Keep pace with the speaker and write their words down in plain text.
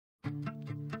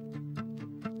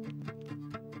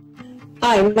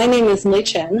Hi, my name is Millie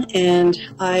Chen, and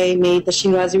I made the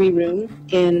Chinoiserie room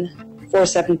in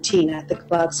 417 at the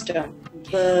Gladstone.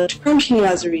 The term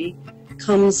Chinoiserie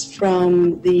comes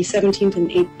from the 17th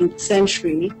and 18th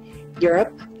century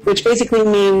Europe, which basically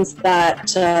means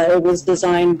that it was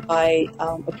designed by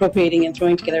appropriating and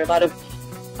throwing together a lot of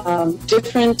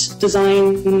different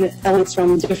design elements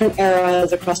from different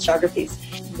eras across geographies.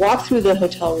 Walk through the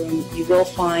hotel room, you will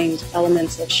find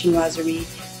elements of Chinoiserie,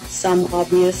 some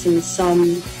obvious and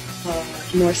some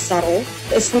more subtle.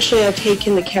 Essentially, I've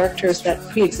taken the characters that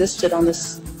pre-existed on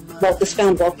this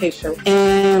found wallpaper,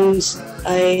 and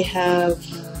I have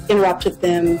interrupted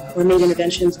them or made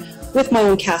interventions with my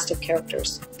own cast of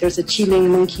characters. There's a Chiling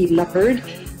monkey leopard,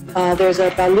 there's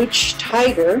a Baluch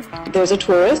tiger, there's a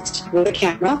tourist with a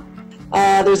camera,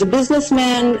 there's a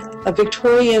businessman, a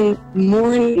Victorian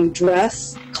mourning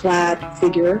dress clad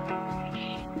figure,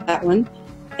 that one.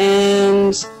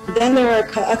 And then there are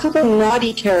a couple of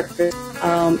naughty characters.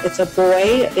 It's a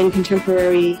boy in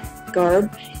contemporary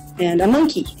garb and a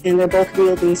monkey, and they're both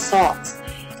wielding saws.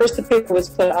 First the paper was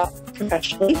put up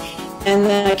professionally, and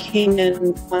then I came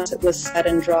in once it was set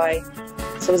and dry.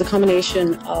 So it was a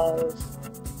combination of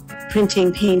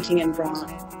printing, painting, and drawing.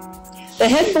 The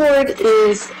headboard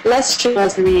is less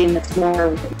Chinoiserie, and it's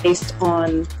more based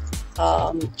on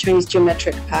Chinese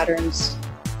geometric patterns.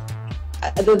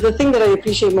 The thing that I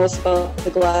appreciate most about the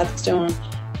Gladstone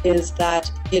is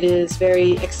that it is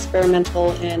very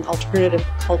experimental and alternative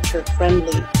culture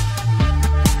friendly.